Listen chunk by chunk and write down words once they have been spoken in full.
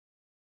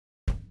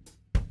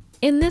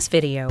In this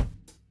video,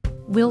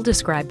 we'll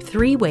describe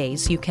 3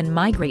 ways you can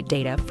migrate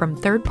data from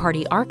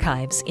third-party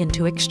archives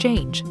into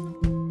Exchange,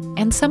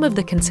 and some of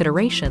the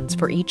considerations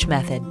for each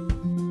method.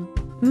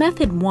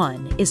 Method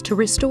 1 is to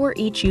restore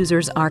each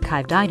user's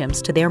archived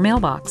items to their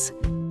mailbox,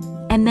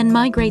 and then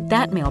migrate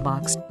that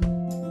mailbox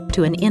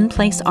to an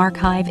in-place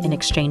archive in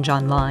Exchange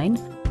Online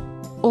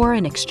or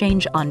an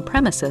Exchange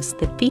on-premises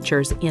that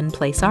features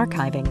in-place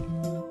archiving.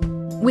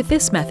 With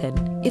this method,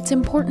 it's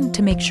important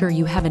to make sure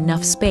you have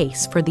enough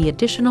space for the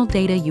additional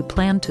data you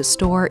plan to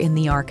store in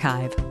the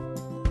archive.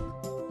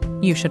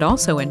 You should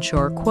also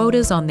ensure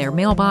quotas on their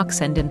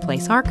mailbox and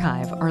in-place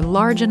archive are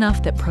large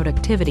enough that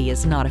productivity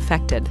is not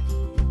affected.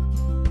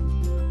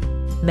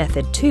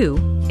 Method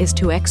 2 is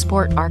to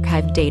export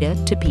archived data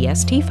to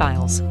PST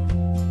files.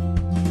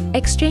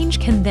 Exchange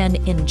can then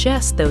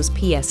ingest those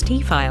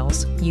PST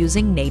files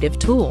using native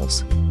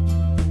tools.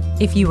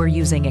 If you are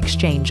using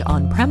Exchange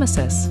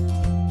on-premises,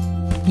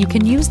 you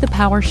can use the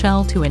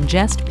PowerShell to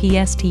ingest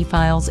PST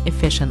files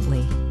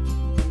efficiently.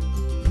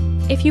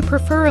 If you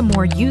prefer a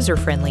more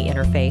user-friendly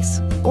interface,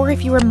 or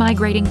if you are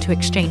migrating to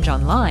Exchange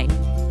Online,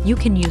 you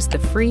can use the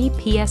free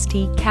PST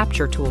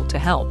capture tool to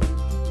help.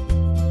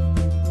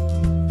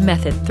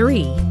 Method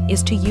 3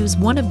 is to use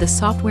one of the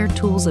software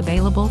tools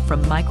available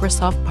from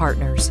Microsoft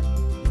partners.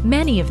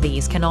 Many of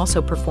these can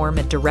also perform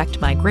a direct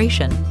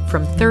migration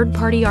from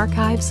third-party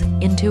archives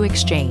into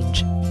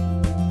Exchange.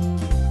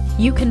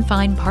 You can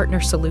find partner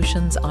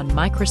solutions on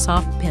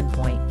Microsoft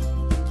Pinpoint.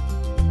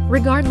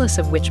 Regardless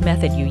of which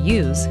method you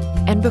use,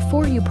 and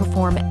before you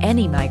perform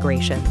any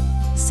migration,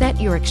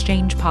 set your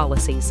Exchange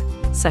policies,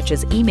 such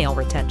as email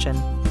retention,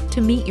 to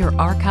meet your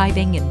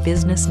archiving and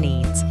business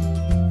needs.